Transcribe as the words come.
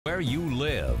Where you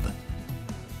live.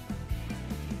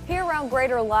 Here around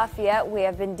Greater Lafayette, we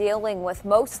have been dealing with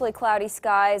mostly cloudy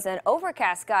skies and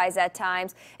overcast skies at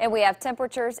times, and we have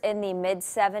temperatures in the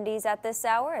mid-70s at this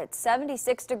hour. It's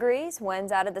 76 degrees,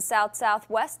 winds out of the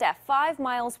south-southwest at 5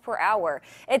 miles per hour.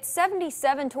 It's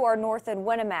 77 to our north in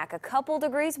Winnemac, a couple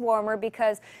degrees warmer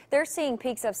because they're seeing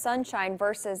peaks of sunshine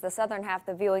versus the southern half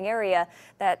of the viewing area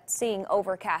that's seeing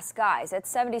overcast skies. It's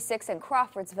 76 in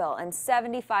Crawfordsville and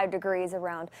 75 degrees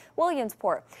around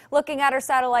Williamsport. Looking at our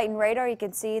satellite and radar, you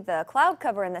can see the cloud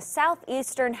cover in the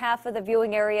southeastern half of the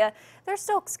viewing area. There's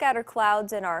still scattered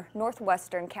clouds in our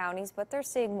northwestern counties, but they're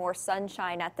seeing more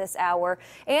sunshine at this hour.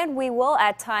 And we will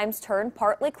at times turn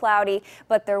partly cloudy,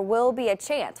 but there will be a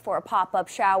chance for a pop-up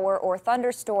shower or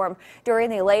thunderstorm during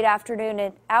the late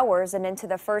afternoon hours and into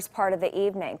the first part of the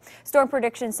evening. Storm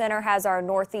Prediction Center has our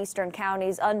northeastern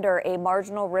counties under a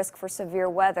marginal risk for severe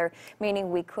weather,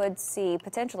 meaning we could see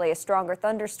potentially a stronger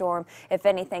thunderstorm if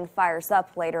anything fires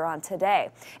up later on today.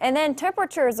 And then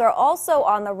temperatures are also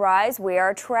on the rise. We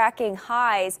are tracking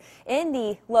highs in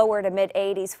the lower to mid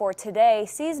 80s for today,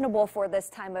 seasonable for this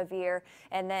time of year,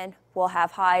 and then we'll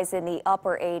have highs in the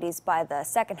upper 80s by the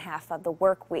second half of the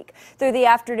work week. Through the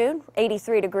afternoon,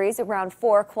 83 degrees around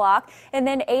 4 o'clock, and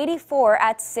then 84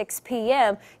 at 6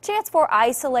 p.m. Chance for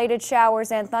isolated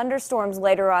showers and thunderstorms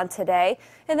later on today,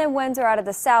 and then winds are out of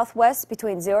the southwest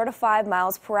between 0 to 5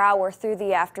 miles per hour through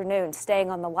the afternoon,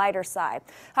 staying on the lighter side.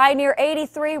 High near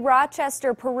 83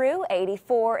 Rochester, Peru,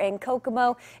 84 in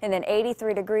Kokomo, and then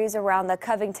 83 degrees around the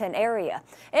Covington area.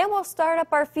 And we'll start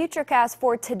up our futurecast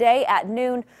for today at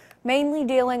noon, mainly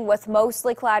dealing with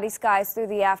mostly cloudy skies through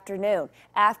the afternoon.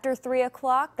 After 3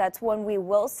 o'clock, that's when we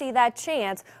will see that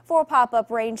chance for a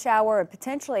pop-up rain shower and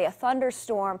potentially a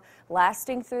thunderstorm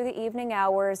lasting through the evening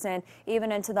hours and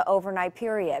even into the overnight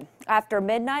period. After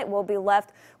midnight, we'll be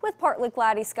left with partly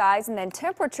cloudy skies, and then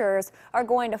temperatures are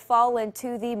going to fall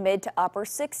into the mid to upper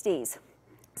 60s.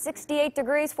 68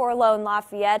 degrees for Lone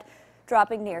Lafayette,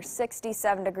 dropping near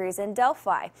 67 degrees in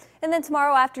Delphi. And then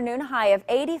tomorrow afternoon, high of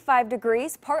 85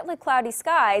 degrees, partly cloudy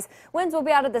skies. Winds will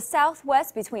be out of the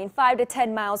southwest between 5 to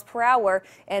 10 miles per hour,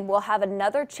 and we'll have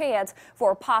another chance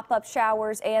for pop-up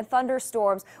showers and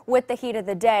thunderstorms with the heat of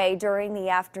the day during the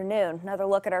afternoon. Another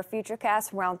look at our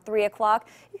futurecast around 3 o'clock.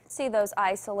 You can see those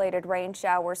isolated rain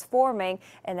showers forming,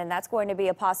 and then that's going to be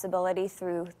a possibility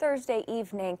through Thursday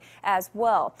evening as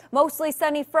well. Mostly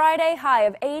sunny Friday, high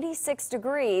of 86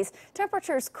 degrees.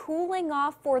 Temperatures cooling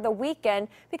off for the weekend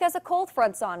because a cold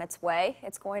front's on its way.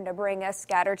 It's going to bring us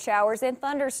scattered showers and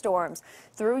thunderstorms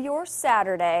through your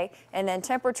Saturday, and then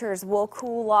temperatures will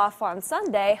cool off on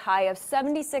Sunday, high of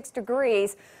 76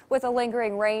 degrees with a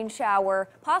lingering rain shower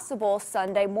possible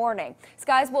Sunday morning.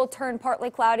 Skies will turn partly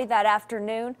cloudy that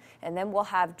afternoon, and then we'll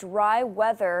have dry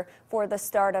weather for the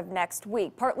start of next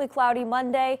week. Partly cloudy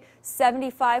Monday,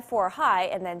 75 for a high,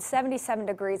 and then 77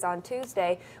 degrees on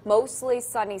Tuesday. Mostly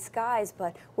sunny skies,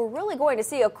 but we're really going to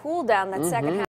see a cool down that second half.